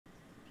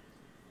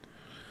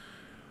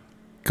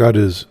God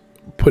has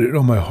put it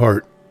on my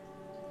heart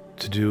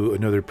to do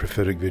another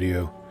prophetic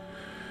video.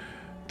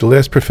 The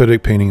last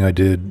prophetic painting I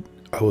did,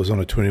 I was on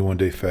a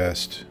 21-day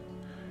fast.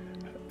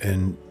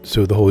 And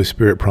so the Holy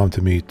Spirit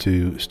prompted me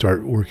to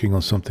start working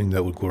on something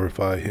that would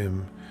glorify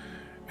Him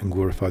and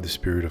glorify the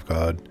Spirit of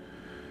God.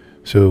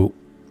 So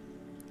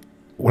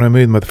when I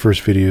made my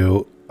first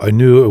video, I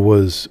knew it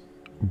was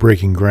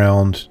breaking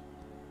ground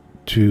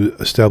to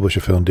establish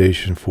a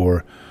foundation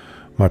for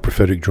my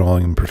prophetic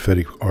drawing and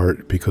prophetic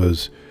art,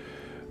 because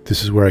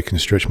this is where I can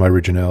stretch my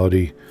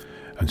originality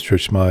and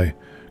stretch my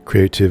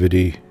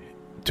creativity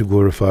to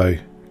glorify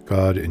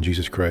God and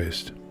Jesus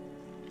Christ.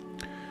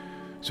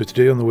 So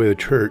today on the way to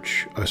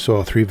church, I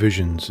saw 3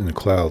 visions in the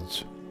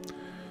clouds.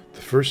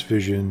 The first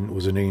vision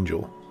was an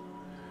angel.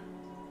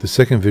 The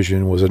second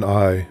vision was an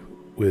eye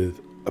with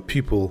a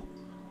people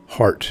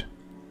heart.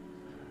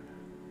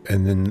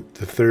 And then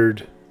the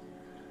third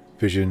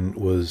vision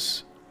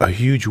was a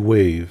huge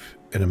wave,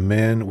 and a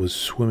man was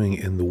swimming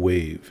in the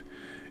wave.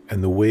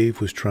 And the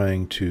wave was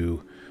trying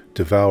to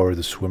devour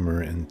the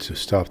swimmer and to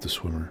stop the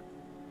swimmer.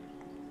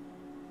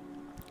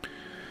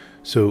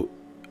 So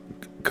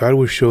God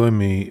was showing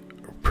me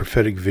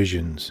prophetic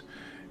visions,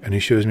 and He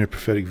shows me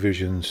prophetic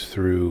visions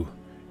through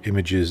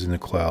images in the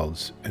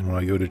clouds. And when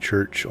I go to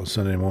church on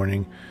Sunday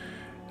morning,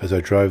 as I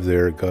drive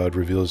there, God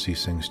reveals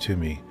these things to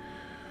me.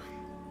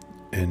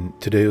 And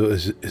today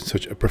is in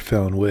such a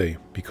profound way,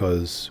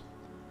 because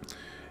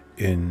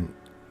in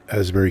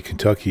Asbury,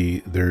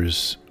 Kentucky,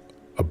 there's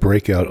a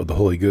breakout of the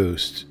Holy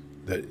Ghost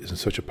that is in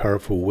such a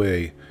powerful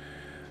way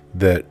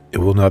that it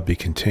will not be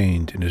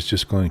contained, and it's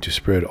just going to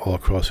spread all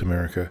across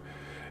America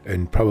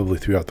and probably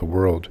throughout the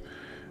world,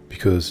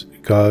 because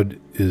God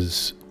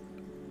is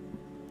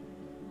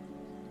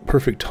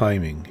perfect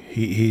timing.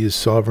 He is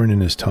sovereign in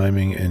His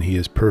timing, and He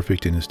is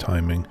perfect in His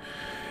timing,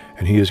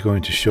 and He is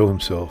going to show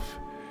Himself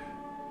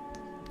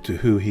to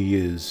who He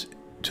is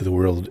to the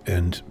world.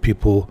 And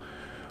people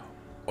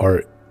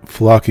are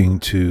flocking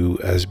to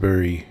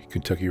Asbury,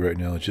 Kentucky right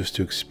now just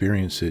to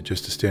experience it,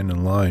 just to stand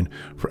in line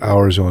for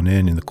hours on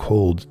end in the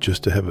cold,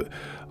 just to have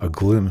a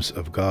glimpse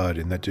of God.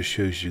 And that just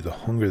shows you the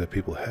hunger that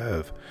people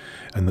have,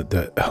 and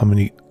that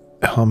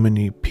how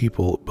many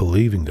people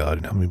believe in God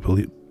and how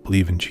many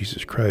believe in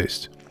Jesus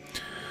Christ.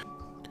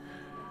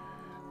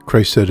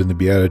 Christ said in the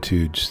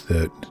Beatitudes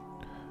that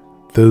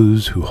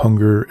those who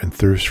hunger and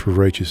thirst for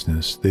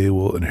righteousness, they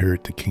will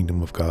inherit the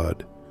kingdom of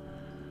God.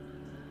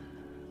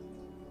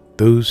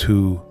 Those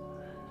who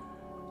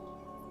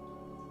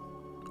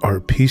are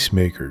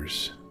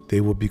peacemakers, they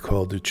will be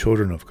called the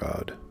children of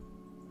God.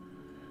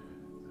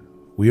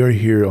 We are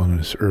here on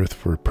this earth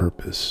for a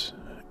purpose.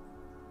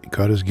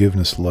 God has given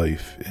us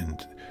life,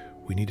 and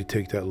we need to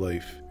take that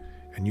life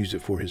and use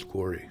it for His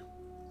glory.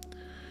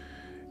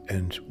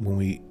 And when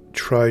we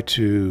try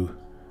to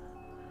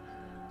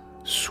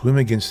swim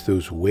against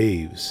those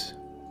waves,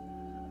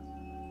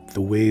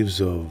 the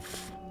waves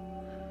of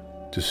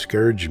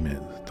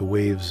discouragement, the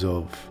waves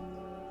of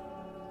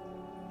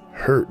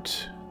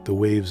hurt, the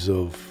waves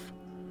of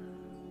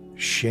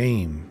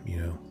shame,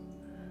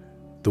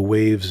 the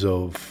waves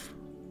of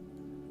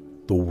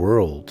the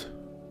world,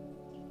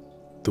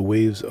 the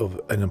waves of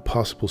an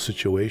impossible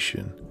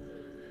situation.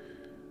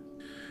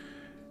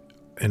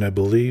 And I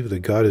believe that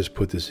God has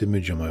put this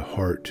image on my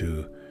heart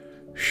to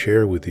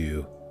share with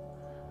you,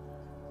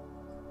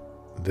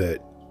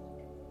 that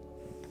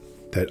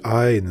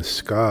eye in the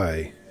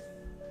sky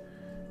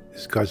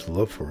is God's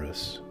love for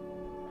us.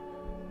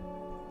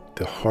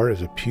 The heart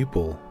as a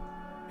pupil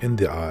in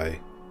the eye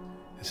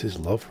is His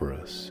love for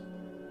us.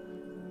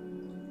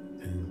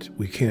 And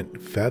we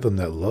can't fathom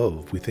that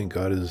love. We think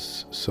God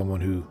is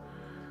someone who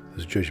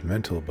is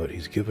judgmental, but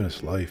He's given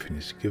us life and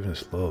He's given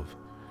us love.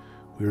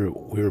 We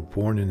were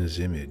born in His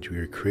image. We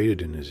were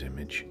created in His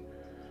image.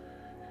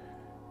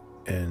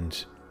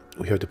 And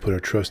we have to put our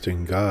trust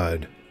in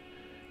God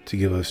to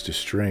give us the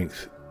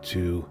strength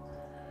to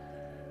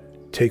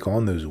take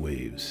on those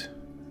waves.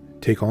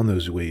 Take on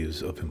those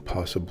waves of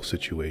impossible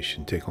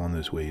situation. Take on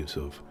those waves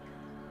of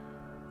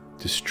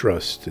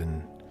distrust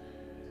and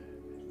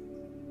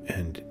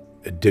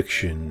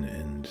addiction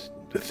and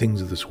the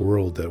things of this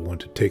world that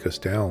want to take us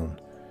down.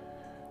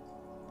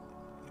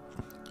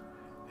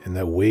 And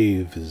that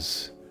wave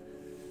is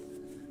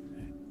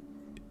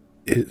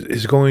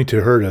going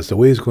to hurt us. The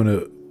wave is going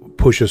to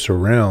push us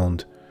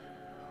around.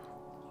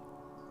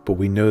 But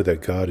we know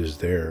that God is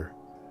there,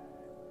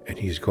 and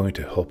He's going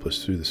to help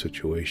us through the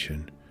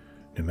situation,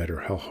 no matter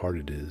how hard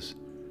it is.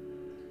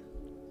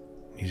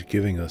 He's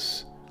giving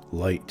us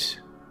light,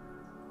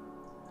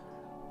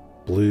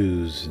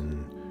 blues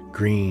and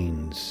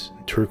greens,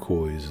 and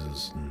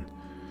turquoises and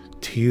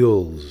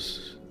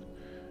teals,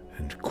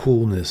 and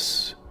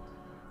coolness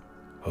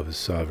of His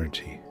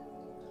sovereignty,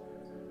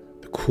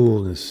 the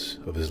coolness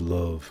of His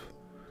love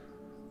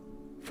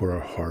for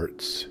our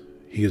hearts.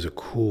 He is a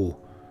cool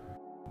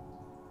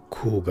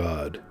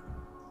God,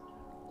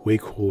 way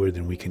cooler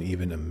than we can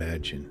even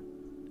imagine.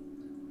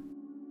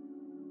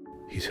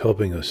 He's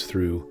helping us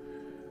through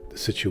the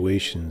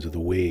situations of the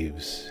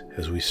waves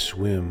as we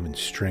swim in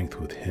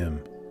strength with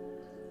Him.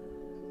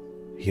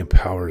 He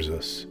empowers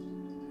us.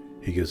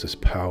 He gives us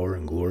power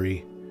and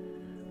glory,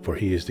 for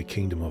He is the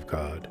kingdom of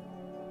God.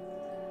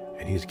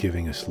 And He's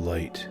giving us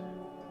light.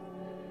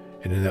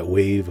 And in that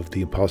wave of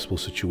the impossible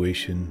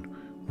situation,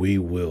 we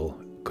will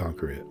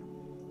conquer it.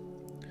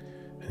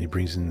 And He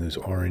brings in those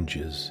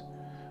oranges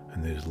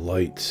and those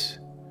lights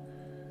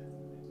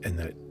and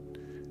that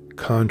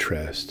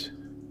contrast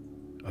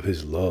of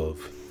His love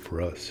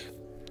for us.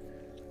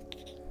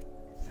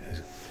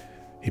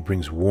 He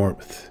brings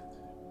warmth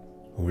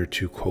when we're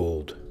too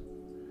cold.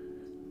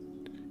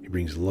 He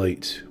brings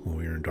light when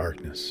we're in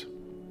darkness.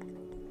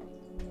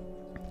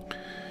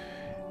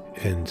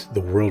 And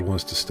the world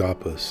wants to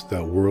stop us.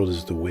 That world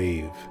is the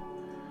wave.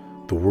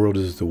 The world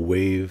is the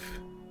wave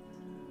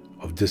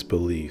of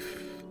disbelief,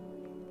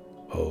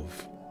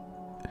 of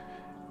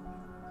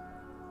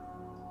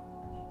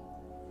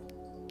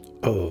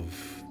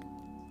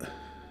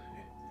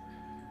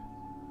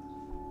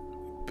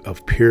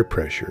peer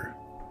pressure.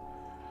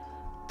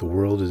 The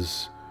world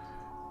is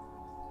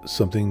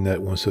something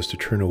that wants us to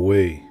turn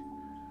away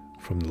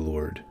from the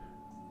Lord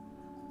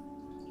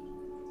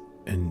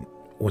and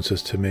wants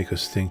us to make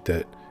us think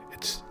that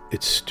it's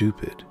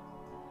stupid.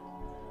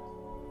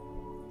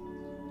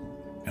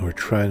 And we're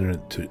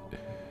trying to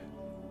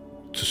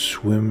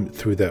swim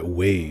through that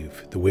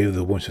wave, the wave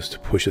that wants us to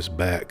push us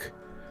back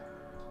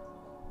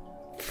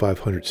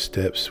 500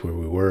 steps where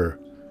we were,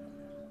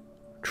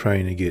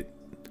 trying to get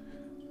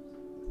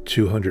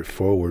 200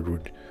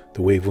 forward.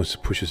 The wave wants to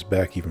push us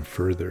back even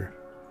further,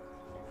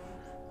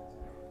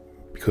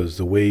 because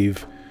the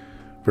wave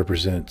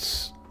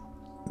represents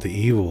the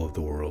evil of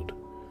the world.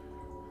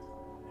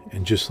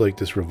 And just like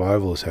this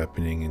revival is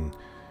happening in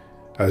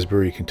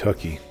Asbury,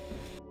 Kentucky,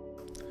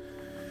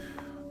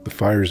 the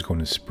fire is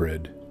going to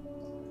spread.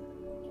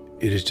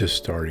 It is just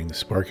starting. The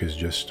spark has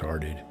just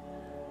started.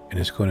 And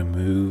it's going to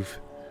move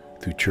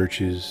through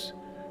churches,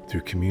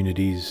 through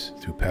communities,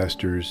 through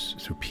pastors,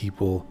 through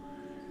people.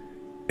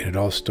 And it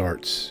all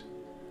starts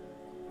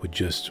with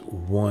just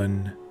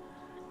one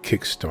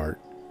kickstart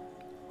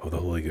of the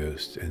Holy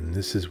Ghost. And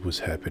this is what's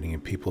happening,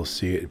 and people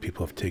see it, and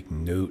people have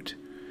taken note,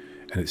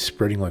 and it's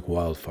spreading like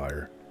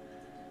wildfire,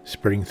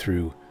 spreading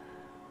through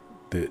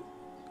the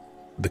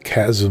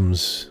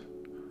chasms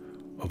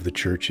of the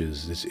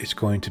churches. It's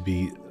going to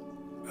be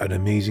an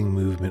amazing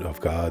movement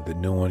of God that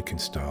no one can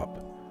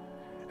stop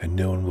and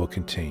no one will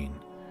contain.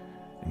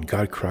 And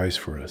God cries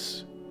for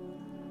us.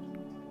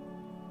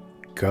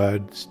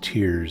 God's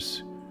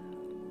tears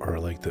are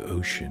like the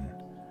ocean,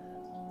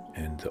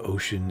 and the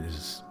ocean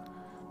is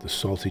the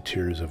salty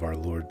tears of our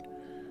Lord,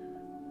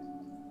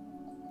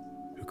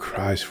 who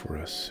cries for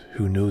us,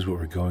 who knows what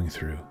we're going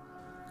through.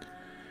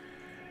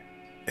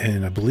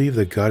 And I believe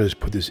that God has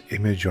put this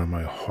image on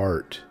my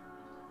heart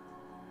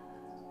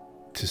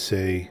to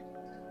say,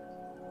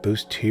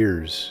 those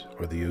tears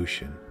are the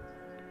ocean.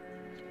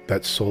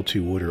 That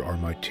salty water are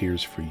my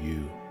tears for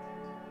you,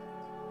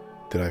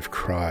 that I've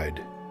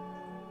cried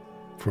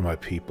for my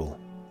people.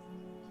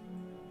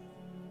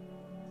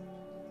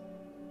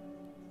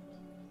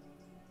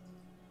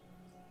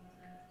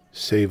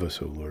 Save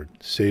us, O Lord.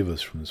 Save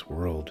us from this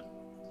world.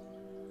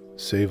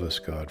 Save us,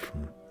 God,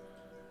 from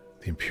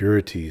the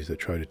impurities that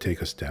try to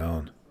take us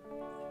down.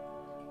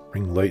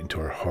 Bring light into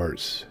our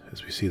hearts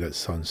as we see that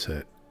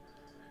sunset,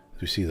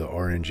 as we see the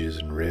oranges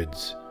and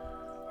reds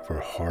of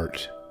our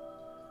heart,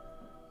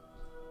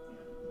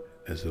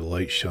 as the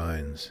light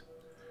shines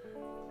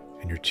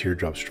and your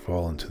teardrops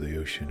fall into the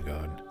ocean,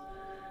 God,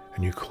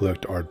 and you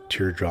collect our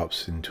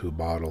teardrops into a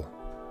bottle.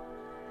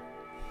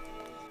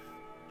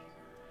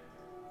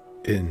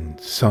 In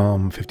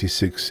Psalm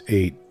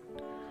 56:8,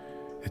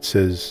 it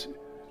says,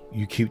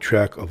 you keep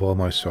track of all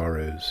my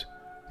sorrows.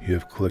 You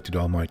have collected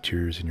all my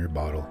tears in your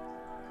bottle.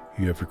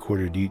 You have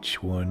recorded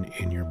each one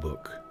in your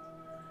book.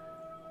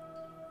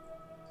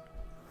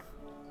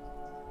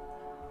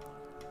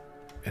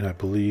 And I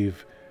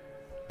believe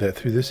that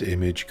through this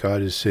image,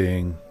 God is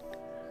saying,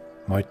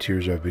 my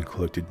tears have been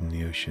collected in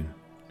the ocean.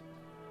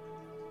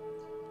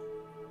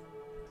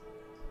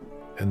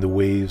 And the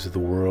waves of the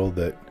world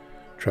that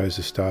tries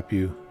to stop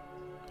you,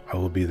 I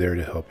will be there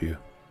to help you.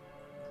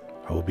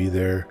 I will be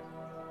there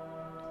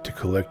to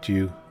collect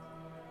you,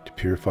 to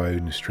purify you,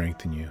 and to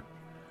strengthen you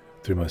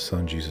through my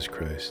Son, Jesus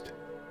Christ.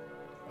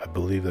 I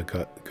believe that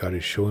God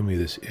is showing me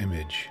this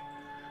image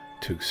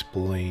to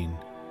explain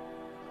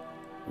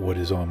what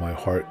is on my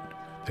heart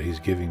that He's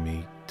giving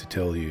me to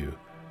tell you.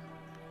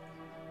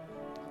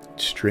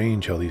 It's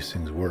strange how these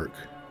things work,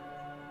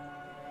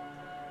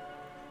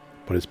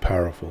 but it's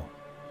powerful.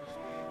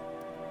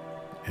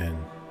 And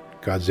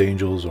God's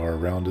angels are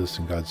around us,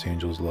 and God's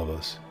angels love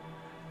us,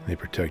 and they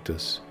protect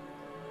us.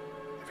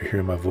 If you're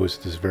hearing my voice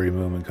at this very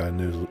moment,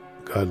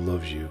 God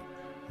loves you.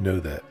 Know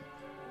that.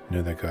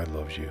 Know that God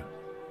loves you.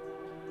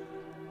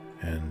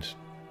 And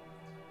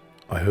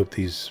I hope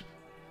these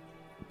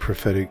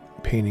prophetic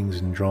paintings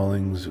and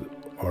drawings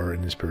are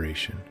an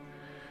inspiration.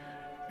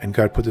 And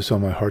God put this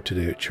on my heart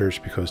today at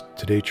church, because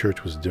today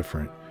church was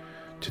different.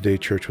 Today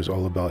church was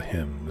all about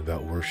Him,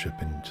 about worship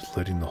and just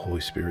letting the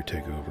Holy Spirit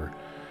take over.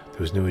 There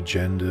was no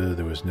agenda.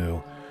 There was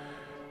no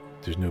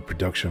There's no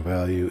production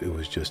value. It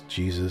was just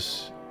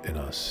Jesus and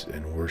us,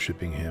 and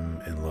worshiping him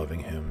and loving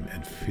him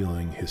and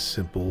feeling his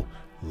simple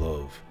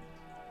love.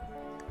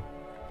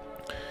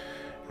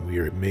 And we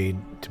are made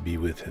to be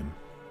with him.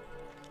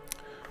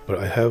 But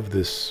I have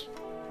this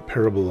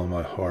parable on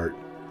my heart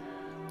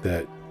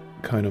that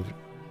kind of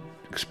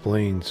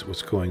explains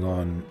what's going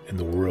on in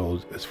the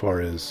world as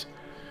far as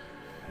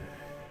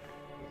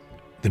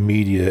the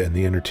media and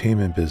the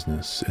entertainment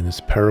business. And this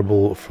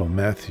parable from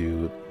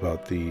Matthew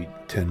about the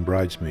 10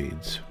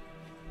 bridesmaids.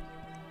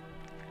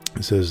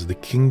 It says, the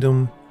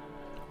kingdom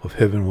of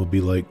heaven will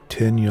be like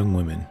 10 young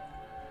women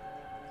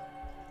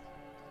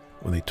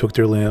when they took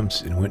their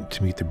lamps and went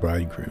to meet the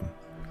bridegroom.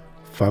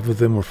 5 of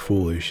them were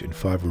foolish and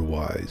 5 were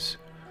wise.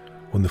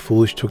 When the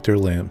foolish took their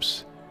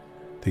lamps,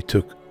 they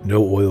took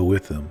no oil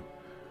with them,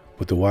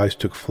 but the wise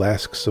took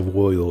flasks of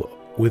oil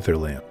with their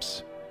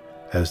lamps.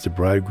 As the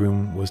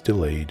bridegroom was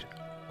delayed,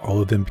 all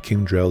of them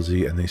became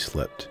drowsy and they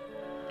slept.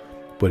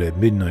 But at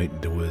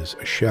midnight there was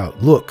a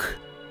shout, "Look,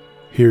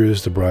 here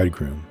is the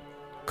bridegroom.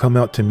 Come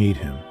out to meet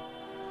him."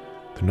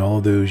 Then all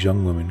of those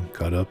young women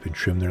got up and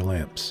trimmed their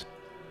lamps.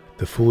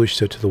 The foolish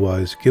said to the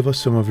wise, "Give us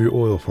some of your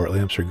oil, for our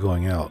lamps are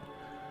going out."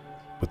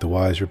 But the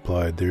wise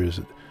replied, "There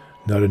is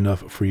not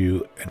enough for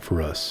you and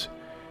for us.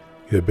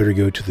 You had better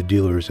go to the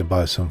dealers and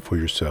buy some for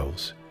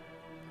yourselves."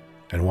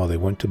 And while they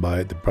went to buy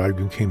it, the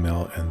bridegroom came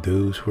out, and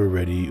those who were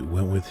ready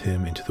went with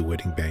him into the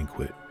wedding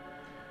banquet.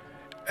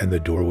 And the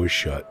door was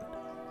shut.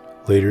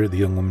 Later the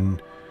young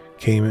woman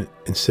came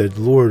and said,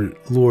 "Lord,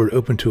 Lord,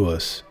 open to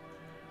us."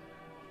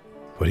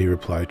 But he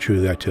replied,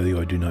 "Truly I tell you,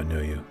 I do not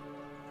know you."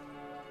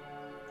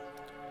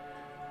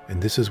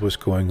 And this is what's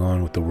going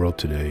on with the world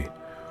today.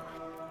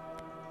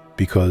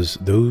 Because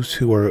those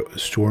who are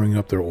storing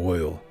up their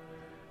oil,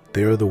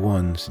 they are the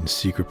ones in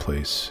secret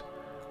place,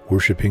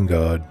 worshiping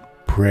God,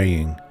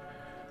 praying,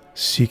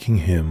 seeking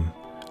him,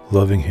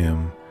 loving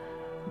him,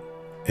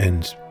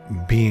 and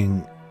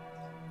being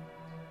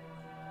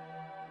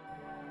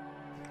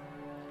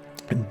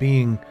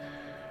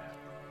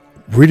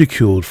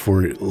ridiculed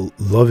for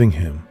loving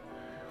him.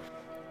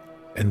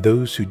 And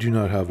those who do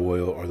not have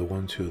oil are the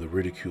ones who are the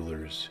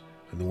ridiculers,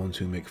 and the ones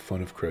who make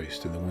fun of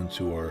Christ, and the ones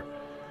who are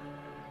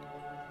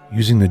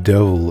using the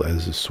devil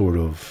as a sort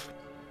of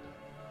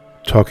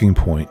talking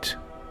point.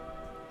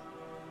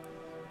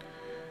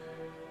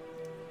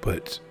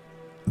 But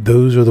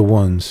those are the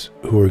ones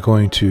who are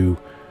going to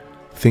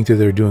think that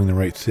they're doing the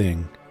right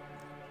thing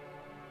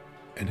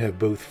and have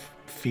both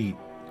feet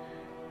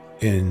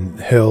in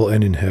hell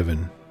and in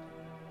heaven.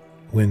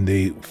 When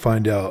they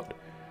find out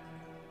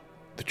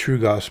the true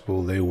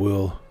gospel, they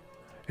will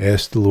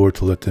ask the Lord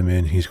to let them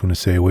in. He's going to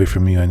say, "Away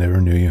from me, I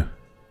never knew you."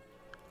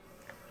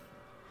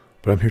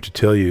 But I'm here to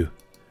tell you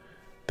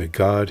that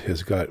God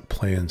has got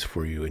plans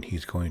for you, and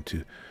he's going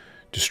to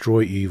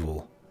destroy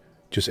evil.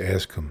 Just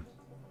ask him.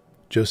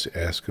 Just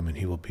ask him, and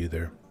he will be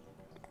there.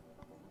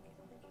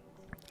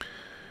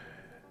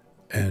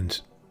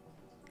 And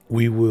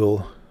we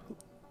will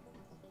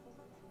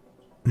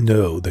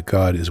know that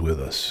God is with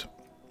us.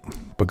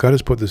 But God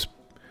has put this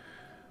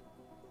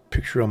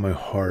picture on my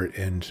heart,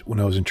 and when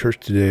I was in church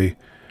today,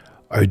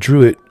 I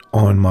drew it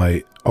on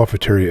my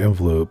offertory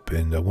envelope,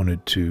 and I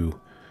wanted to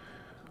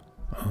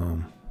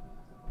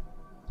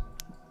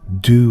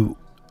do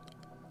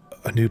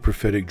a new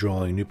prophetic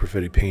drawing, new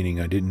prophetic painting.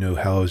 I didn't know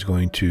how I was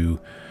going to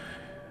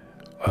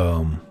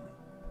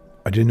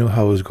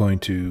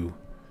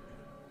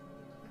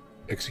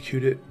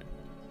execute it.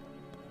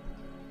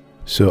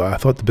 So I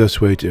thought the best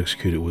way to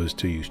execute it was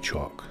to use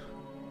chalk.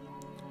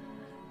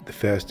 The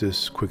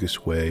fastest,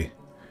 quickest way.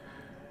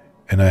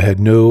 And I had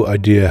no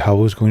idea how I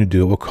was going to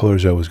do it, what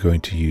colors I was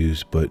going to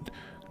use, but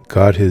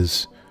God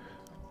has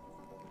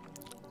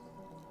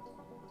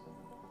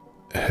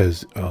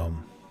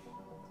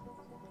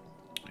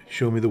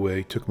shown me the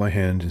way, took my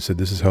hand and said,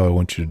 "This is how I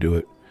want you to do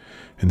it.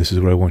 And this is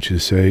what I want you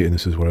to say, and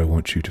this is what I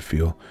want you to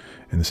feel,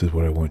 and this is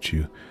what I want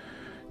you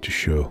to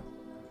show.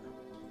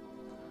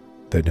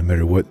 That no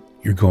matter what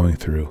you're going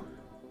through,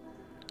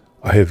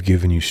 I have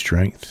given you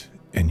strength,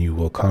 and you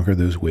will conquer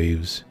those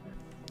waves.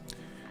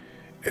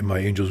 And my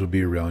angels will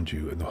be around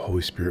you, and the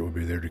Holy Spirit will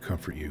be there to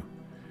comfort you.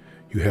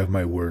 You have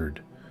my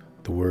word,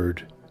 the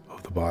word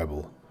of the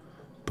Bible,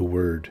 the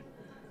word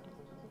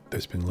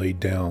that's been laid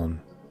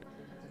down,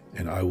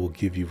 and I will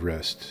give you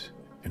rest,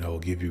 and I will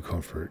give you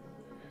comfort,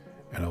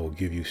 and I will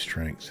give you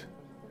strength.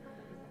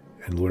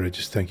 And Lord, I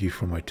just thank you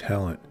for my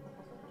talent.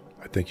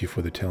 I thank you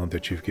for the talent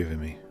that you've given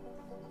me.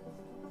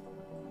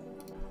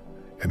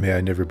 And may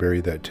I never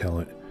bury that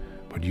talent,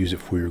 but use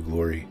it for your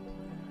glory,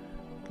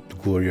 the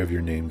glory of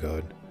your name,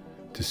 God,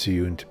 to see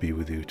you and to be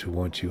with you, to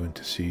want you and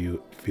to see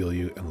you, feel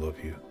you, and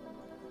love you.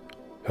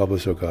 Help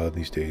us, oh God,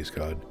 these days,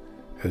 God,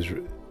 as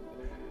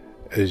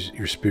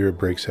your Spirit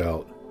breaks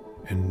out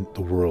in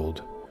the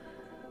world.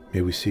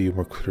 May we see you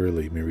more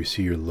clearly. May we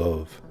see your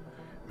love.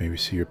 May we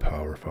see your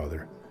power,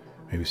 Father.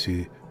 May we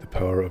see the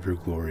power of your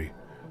glory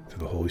through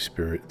the Holy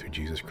Spirit, through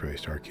Jesus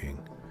Christ, our King.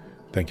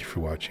 Thank you for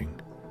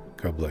watching.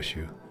 God bless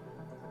you.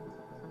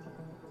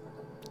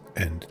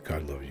 And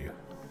God loves you.